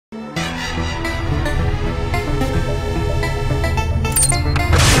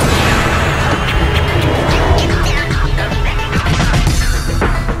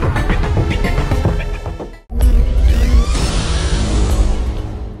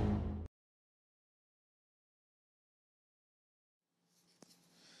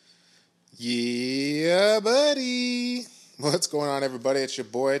Yeah, buddy. What's going on, everybody? It's your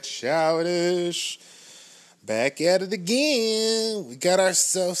boy Childish. Back at it again. We got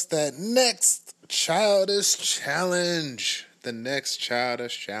ourselves that next Childish challenge. The next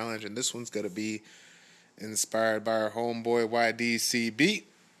Childish challenge. And this one's going to be inspired by our homeboy YDCB.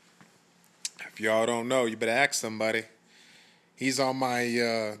 If y'all don't know, you better ask somebody. He's on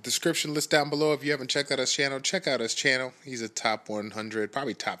my description list down below. If you haven't checked out his channel, check out his channel. He's a top 100,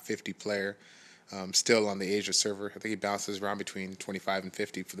 probably top 50 player. Still on the Asia server. I think he bounces around between 25 and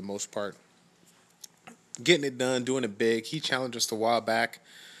 50 for the most part. Getting it done, doing it big. He challenged us a while back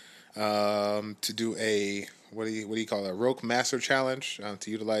to do a, what do you call it, a Rogue Master Challenge, to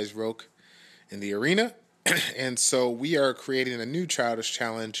utilize Rogue in the arena. And so we are creating a new Childish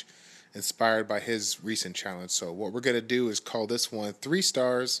challenge inspired by his recent challenge. So what we're going to do is call this one 3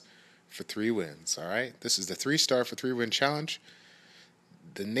 stars for 3 wins. All right. This is the 3 star for 3 win challenge.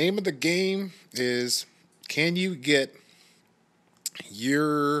 The name of the game is, can you get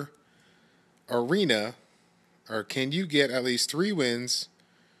your arena, or can you get at least 3 wins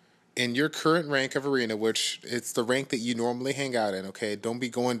in your current rank of arena, which it's the rank that you normally hang out in. Okay. Don't be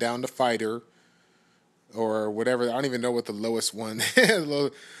going down to fighter or whatever. I don't even know what the lowest one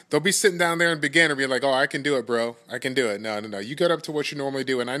is. Don't be sitting down there in beginner being like, oh, I can do it, bro. I can do it. No. You get up to what you normally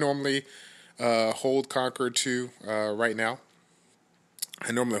do. And I normally hold Conqueror 2 right now.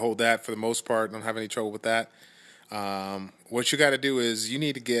 I normally hold that for the most part. Don't have any trouble with that. What you got to do is you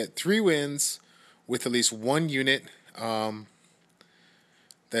need to get 3 wins with at least 1 unit that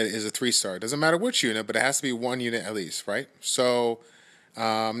is a 3 star. It doesn't matter which unit, but it has to be 1 unit at least, right? So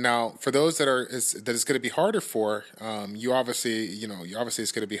now, for those that it's going to be harder for, you obviously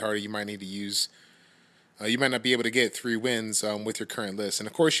it's going to be harder. You might need to use, you might not be able to get 3 wins with your current list. And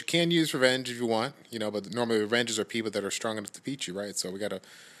of course, you can use Revenge if you want, but normally Revenges are people that are strong enough to beat you, right? So we got to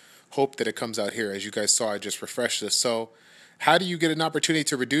hope that it comes out here. As you guys saw, I just refreshed this. So how do you get an opportunity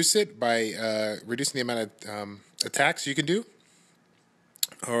to reduce it? By reducing the amount of attacks you can do,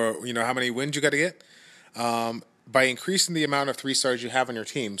 or how many wins you got to get. By increasing the amount of 3 stars you have on your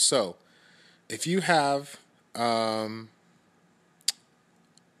team. So, if you have 3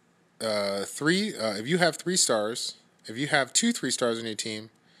 stars, if you have 2 3 stars on your team,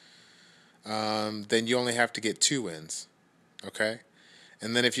 then you only have to get 2 wins. Okay,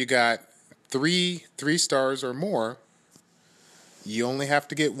 and then if you got 3 stars or more, you only have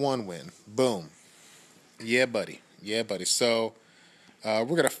to get 1 win. Boom. Yeah, buddy. Yeah, buddy. So, we're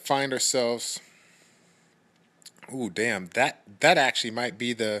gonna find ourselves. Ooh, damn! That actually might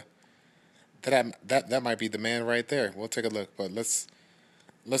be that might be the man right there. We'll take a look, but let's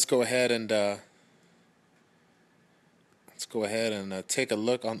go ahead and take a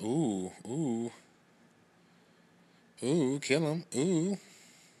look on. Ooh, kill him. Ooh,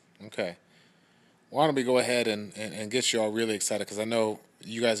 okay. Why don't we go ahead and get you all really excited, because I know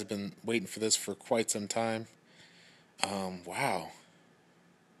you guys have been waiting for this for quite some time. Wow.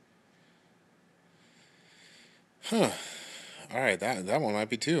 Huh. All right, that one might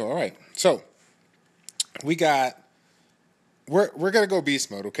be too. All right. So we're gonna go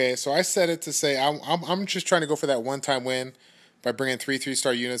beast mode, okay? So I set it to say I'm just trying to go for that one-time win by bringing 3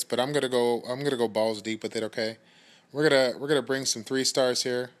 3-star units, but I'm gonna go balls deep with it, okay? We're gonna bring some 3 stars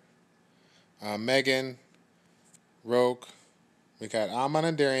here. Megan, Rogue, we got Amon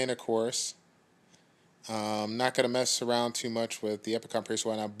and Darian, of course. Not gonna mess around too much with the Epicon Priest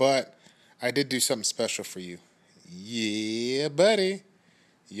right now, but I did do something special for you. Yeah, buddy.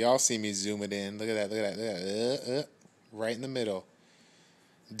 Y'all see me zoom it in. Look at that. Right in the middle.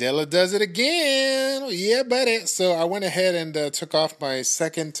 Della does it again. Yeah, buddy. So I went ahead and took off my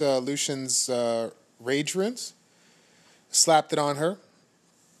second Lucian's Rage Runes. Slapped it on her.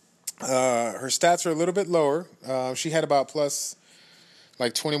 Her stats are a little bit lower. She had about plus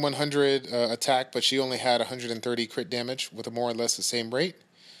like 2100 attack, but she only had 130 crit damage with a more or less the same rate.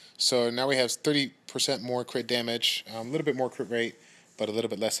 So now we have 30% more crit damage, a little bit more crit rate, but a little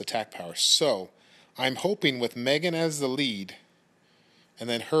bit less attack power. So I'm hoping with Megan as the lead, and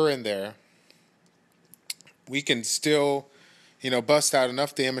then her in there, we can still, bust out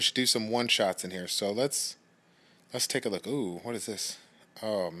enough damage to do some one-shots in here. So let's take a look. Ooh, what is this?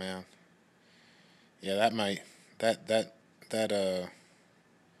 Oh, man. Yeah,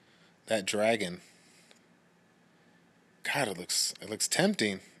 that dragon. God, it looks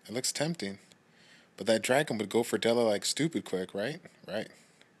tempting. It looks tempting. But that dragon would go for Della like stupid quick, right? Right.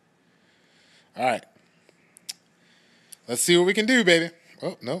 All right. Let's see what we can do, baby.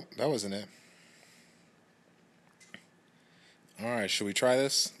 Oh, no, that wasn't it. All right, should we try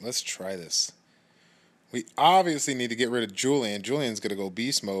this? Let's try this. We obviously need to get rid of Julian. Julian's gonna go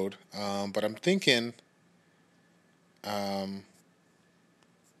beast mode. But I'm thinking, um,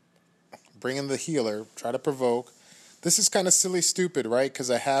 bring in the healer. Try to provoke. This is kind of silly, stupid, right?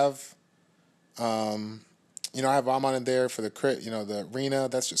 Because I have, I have Amon in there for the crit. The arena.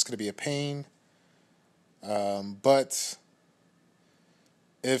 That's just gonna be a pain. But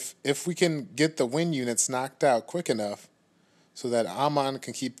if we can get the win units knocked out quick enough, so that Amon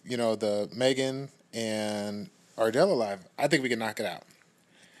can keep the Megan and Ardell alive, I think we can knock it out.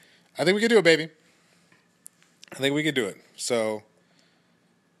 I think we can do it, baby. I think we can do it. So,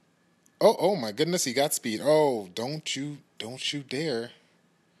 oh my goodness, he got speed. Oh, don't you dare.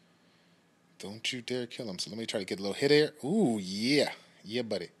 Don't you dare kill him. So let me try to get a little hit here. Ooh, yeah. Yeah,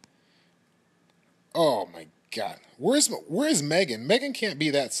 buddy. Oh my God. Where's Megan? Megan can't be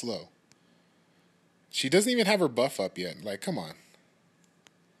that slow. She doesn't even have her buff up yet. Like, come on.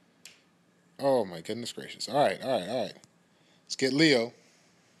 Oh my goodness gracious. All right. Let's get Leo.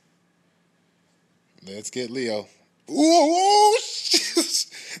 Ooh,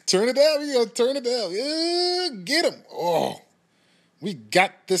 turn it down, turn it down. Get him. Oh, we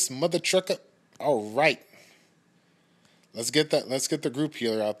got this mother trucker. All right. Let's get the group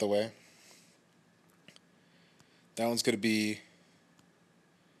healer out the way. That one's going to be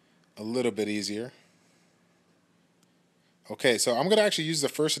a little bit easier. Okay, so I'm going to actually use the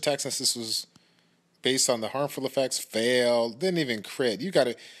first attack since this was based on the harmful effects. Failed. Didn't even crit.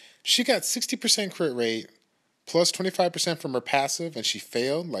 She got 60% crit rate plus 25% from her passive, and she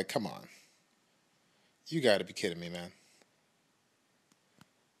failed? Like, come on. You got to be kidding me, man.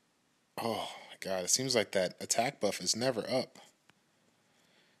 Oh, my God. It seems like that attack buff is never up.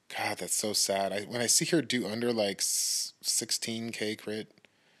 God, that's so sad. When I see her do under, like, 16k crit,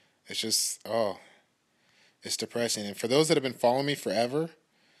 it's just, it's depressing. And for those that have been following me forever,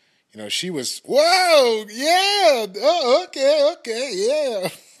 she was, whoa, yeah, oh, okay, yeah.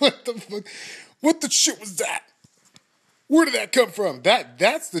 What the fuck? What the shit was that? Where did that come from?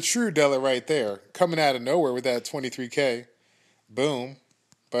 That's the true Della right there, coming out of nowhere with that 23k. Boom.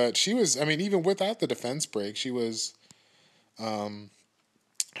 But she was, even without the defense break, she was doing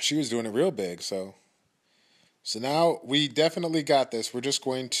it real big. So now we definitely got this. We're just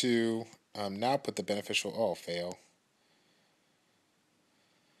going to now put the beneficial, fail.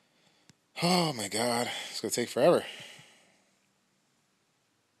 Oh my God, it's going to take forever.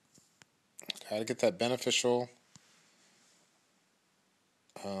 Gotta get that beneficial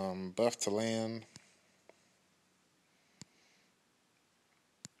buff to land.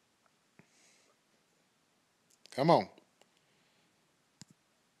 Come on.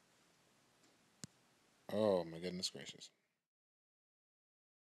 Oh my goodness gracious.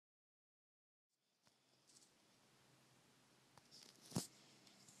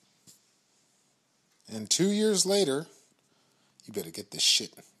 And 2 years later, you better get this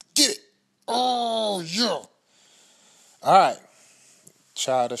shit. Get it! Oh, yeah! Alright.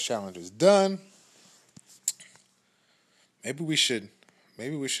 Childish challenge is done. Maybe we should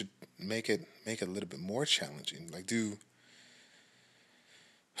make it a little bit more challenging. Like do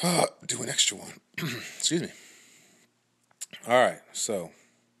an extra one. Excuse me. Alright, so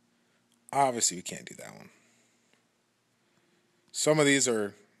obviously we can't do that one. Some of these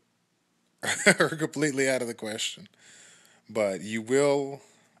are completely out of the question. But you will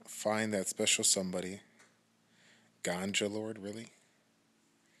find that special somebody. Ganja Lord, really?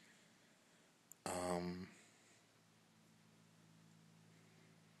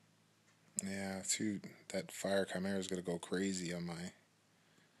 Yeah, that fire chimera is gonna go crazy on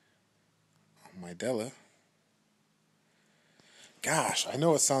my Della. Gosh, I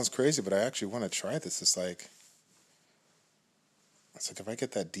know it sounds crazy, but I actually want to try this. It's like if I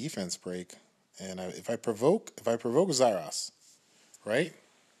get that defense break, and if I provoke Zyros, right?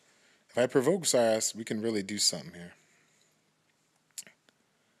 If I provoke Zyros, we can really do something here.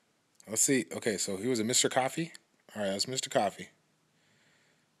 Let's see. Okay, so he was a Mr. Coffee. All right, that's Mr. Coffee.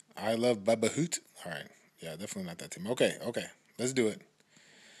 I love Baba Hoot. All right, yeah, definitely not that team. Okay, let's do it.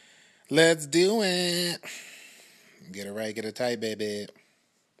 Let's do it. Get it right, get it tight, baby.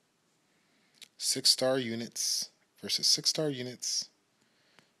 6-star units versus 6-star units,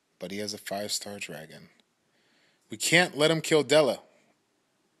 but he has a 5-star dragon. We can't let him kill Della.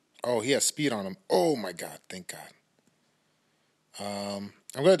 Oh, he has speed on him. Oh my God! Thank God.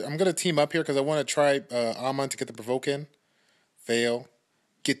 I'm gonna team up here because I want to try Amon to get the provoke in. Fail.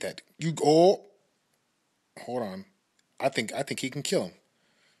 Get that. You go. Hold on. I think he can kill him.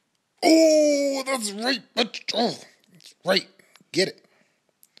 Oh, that's right. That's right. Get it.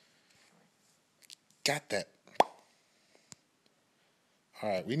 Got that. All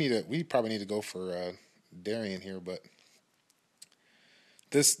right. We probably need to go for Darian here, but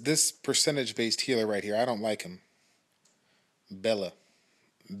this percentage-based healer right here, I don't like him. Bella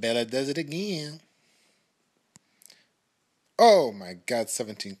does it again. Oh my God,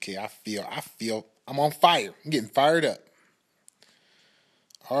 17K. I feel I'm on fire. I'm getting fired up.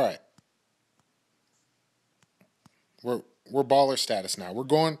 All right. We're baller status now. We're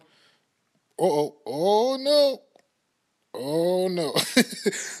going. Oh no. Oh no.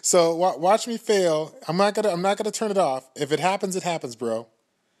 So watch me fail. I'm not gonna turn it off. If it happens, bro.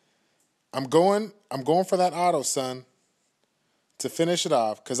 I'm going for that auto, son, to finish it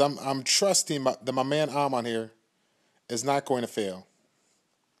off, because I'm trusting that my man Amon here is not going to fail.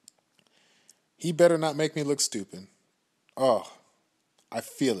 He better not make me look stupid. Oh, I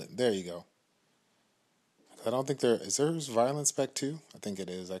feel it. There you go. I don't think is there violence spec too? I think it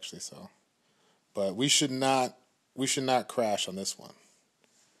is actually so. But we should not crash on this one.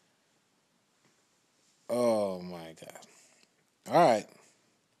 Oh my God. All right.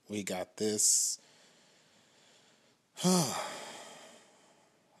 We got this.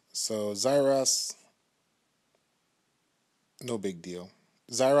 So Zyros, no big deal.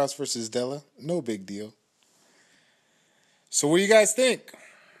 Zyros versus Della, no big deal. So what do you guys think?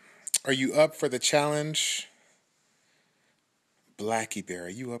 Are you up for the challenge? Blackie Bear, are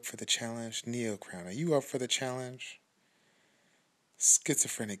you up for the challenge? Neo Crown, are you up for the challenge?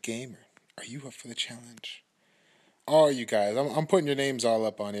 Schizophrenic Gamer, are you up for the challenge? All you guys, I'm putting your names all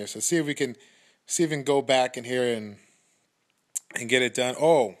up on here. So see if we can go back in here and get it done.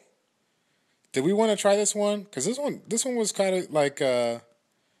 Oh, did we want to try this one? Because this one was kind of like this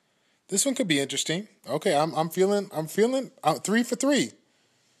one could be interesting. Okay, I'm feeling 3 for 3.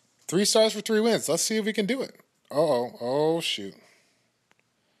 3 stars for 3 wins. Let's see if we can do it. Oh shoot.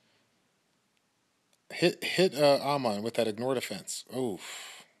 Hit Amon with that ignore defense.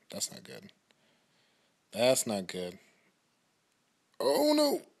 Oof, that's not good. That's not good. Oh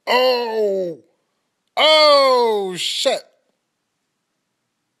no. Oh shit.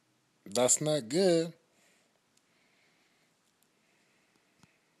 That's not good.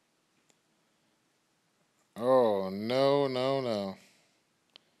 Oh no.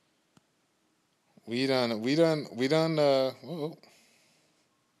 We done whoa.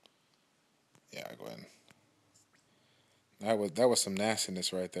 Yeah, go ahead. That was some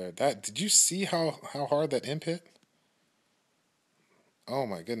nastiness right there. Did you see how hard that imp hit? Oh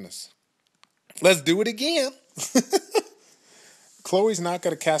my goodness. Let's do it again. Chloe's not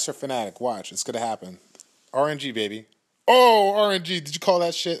gonna cast her fanatic. Watch, it's gonna happen. RNG, baby. Oh, RNG. Did you call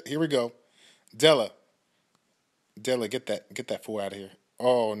that shit? Here we go. Della, get that fool out of here.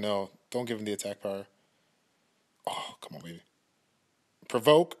 Oh no. Don't give him the attack power. Oh, come on, baby.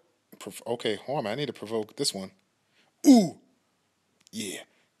 Provoke. Okay, hold on, man. I need to provoke this one. Ooh. Yeah.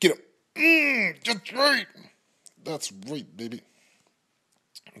 Get him. That's right. That's right, baby.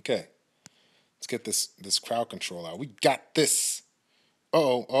 Okay. Let's get this crowd control out. We got this.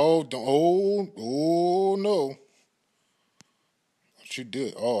 No. What you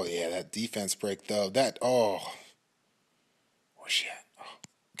do? Oh, yeah, that defense break, though. Where's she at? Oh,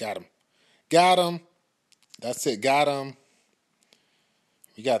 got him. That's it, got him.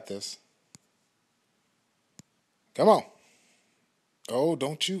 We got this. Come on. Oh,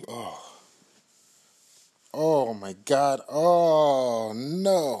 don't you? Oh, my God. Oh,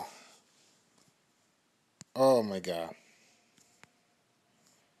 no. Oh, my God.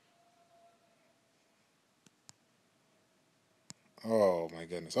 Oh, my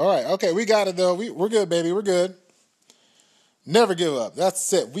goodness. All right. Okay, we got it, though. We're good, baby. We're good. Never give up.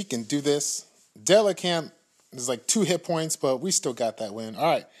 That's it. We can do this. Della can't. There's like 2 hit points, but we still got that win. All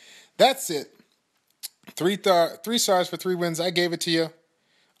right. That's it. 3 stars for 3 wins. I gave it to you.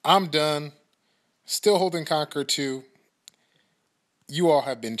 I'm done. Still holding Conqueror 2. You all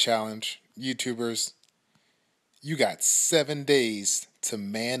have been challenged. YouTubers, you got 7 days to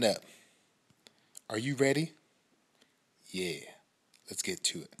man up. Are you ready? Yeah. Let's get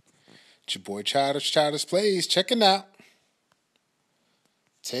to it. It's your boy ChildishPlays. Checking out.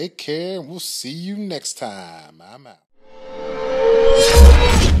 Take care, and we'll see you next time. I'm out.